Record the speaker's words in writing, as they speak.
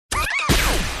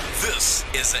This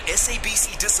is a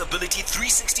SABC Disability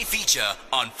 360 feature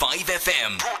on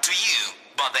 5FM. Brought to you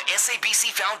by the SABC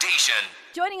Foundation.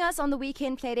 Joining us on the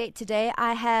Weekend Playdate today,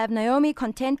 I have Naomi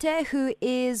Contente, who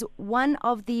is one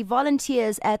of the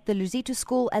volunteers at the Lusito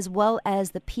School as well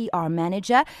as the PR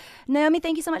manager. Naomi,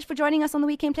 thank you so much for joining us on the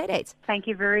Weekend Playdate. Thank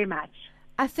you very much.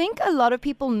 I think a lot of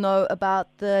people know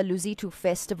about the Lusito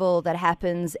Festival that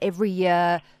happens every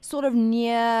year, sort of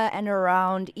near and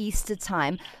around Easter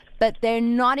time, but they're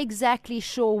not exactly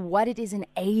sure what it is in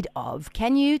aid of.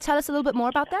 Can you tell us a little bit more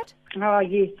about that? Oh,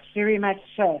 yes, very much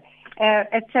so.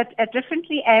 It's at a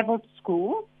differently abled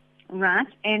school, right?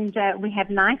 And we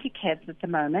have 90 kids at the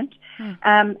moment.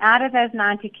 Out of those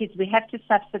 90 kids, we have to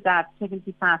subsidize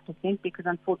 75% because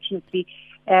unfortunately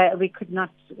we could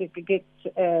not get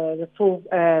the full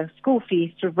school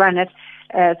fees to run it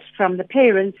from the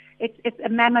parents. It's a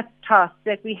mammoth task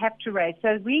that we have to raise.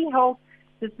 So we hold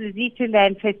this Lusito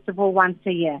Land Festival once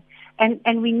a year. And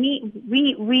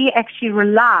we actually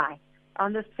rely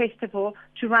on this festival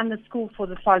to run the school for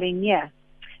the following year.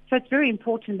 So it's very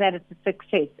important that it's a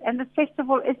success. And the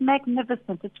festival is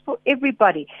magnificent. It's for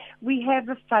everybody. We have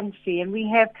a fun fair, and we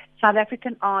have South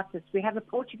African artists. We have the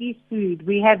Portuguese food.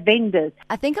 We have vendors.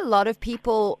 I think a lot of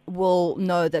people will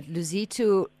know that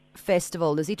Lusito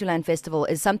Land Festival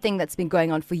is something that's been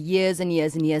going on for years and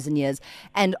years and years and years.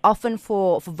 And often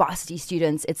for varsity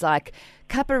students, it's like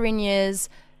caipirinhas,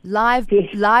 live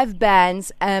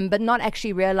bands, but not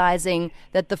actually realizing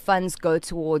that the funds go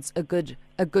towards a good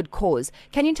cause.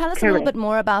 Can you tell us a little bit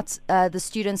more about the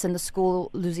students and the school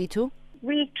Lusito?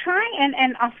 We try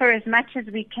and offer as much as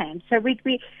we can. So we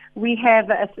have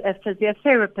a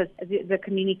physiotherapist, the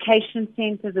communication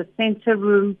center, the sensor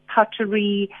room,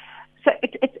 pottery. So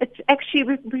it's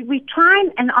actually, we try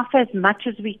and offer as much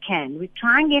as we can. We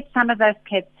try and get some of those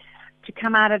kids to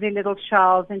come out of their little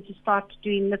shells and to start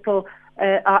doing little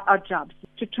our jobs,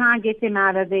 to try and get them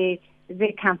out of their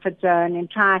comfort zone and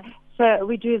try. So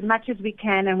we do as much as we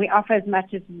can, and we offer as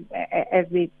much as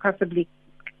we possibly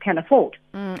can afford.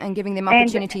 And giving them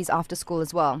opportunities after school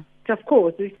as well. Of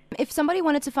course. If somebody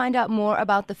wanted to find out more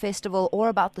about the festival or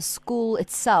about the school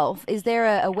itself, is there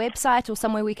a website or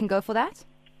somewhere we can go for that?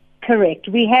 Correct.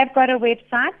 We have got a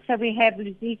website, so we have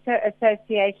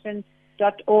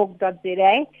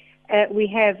lusitoassociation.org.za. We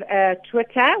have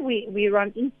Twitter. We're on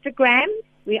Instagram.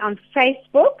 We're on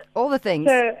Facebook. All the things.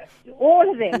 So all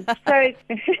of them. So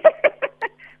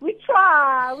we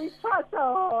try so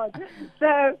hard.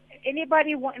 So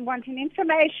anybody wanting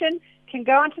information can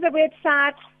go onto the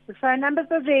website. The phone numbers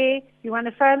are there. You want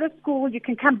to phone the school, you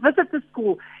can come visit the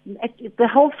school. The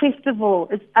whole festival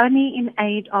is only in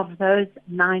aid of those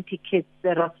 90 kids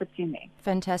that are sitting there.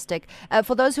 Fantastic.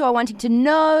 For those who are wanting to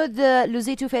know, the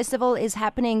Lusito Festival is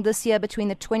happening this year between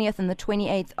the 20th and the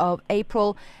 28th of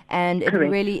April, and it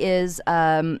really is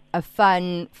a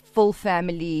fun, full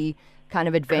family kind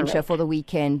of adventure for the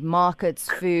weekend.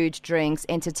 Markets, food, drinks,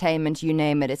 entertainment, you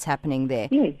name it, it's happening there.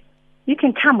 Yes. You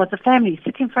can come with the family,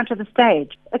 sit in front of the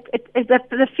stage.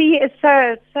 The fee is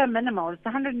so minimal. It's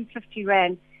 150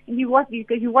 Rand. And you're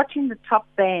watching the top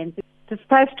bands. It's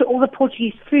exposed to all the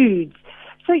Portuguese foods.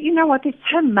 So you know what? There's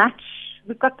so much.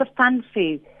 We've got the fun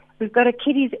fair. We've got a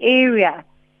kiddies area.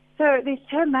 So there's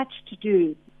so much to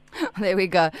do. There we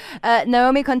go.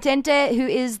 Naomi Contente, who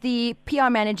is the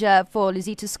PR manager for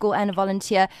Lusito School and a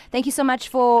volunteer. Thank you so much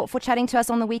for chatting to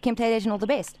us on the Weekend Playdate, and all the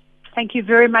best. Thank you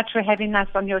very much for having us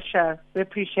on your show. We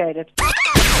appreciate it.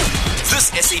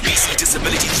 This SABC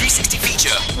Disability 360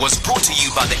 feature was brought to you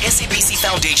by the SABC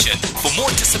Foundation. For more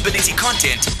disability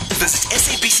content, visit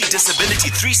SABC Disability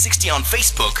 360 on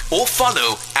Facebook or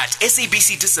follow at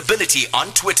SABC Disability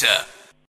on Twitter.